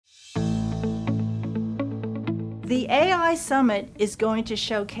The AI Summit is going to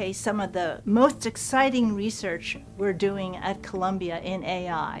showcase some of the most exciting research we're doing at Columbia in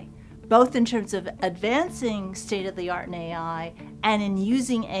AI, both in terms of advancing state-of-the-art in AI and in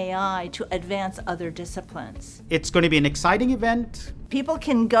using AI to advance other disciplines. It's going to be an exciting event. People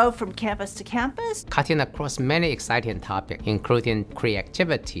can go from campus to campus, cutting across many exciting topics, including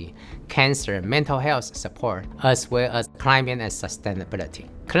creativity, cancer, mental health support, as well as climate and sustainability.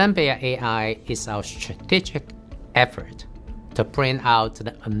 Columbia AI is our strategic effort to bring out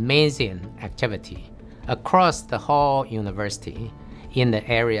the amazing activity across the whole university in the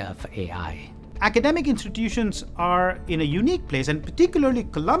area of AI. Academic institutions are in a unique place, and particularly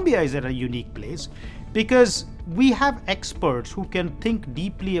Columbia is at a unique place because we have experts who can think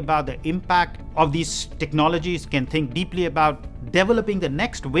deeply about the impact of these technologies, can think deeply about developing the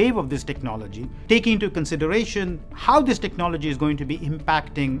next wave of this technology, taking into consideration how this technology is going to be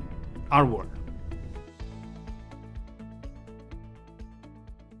impacting our world.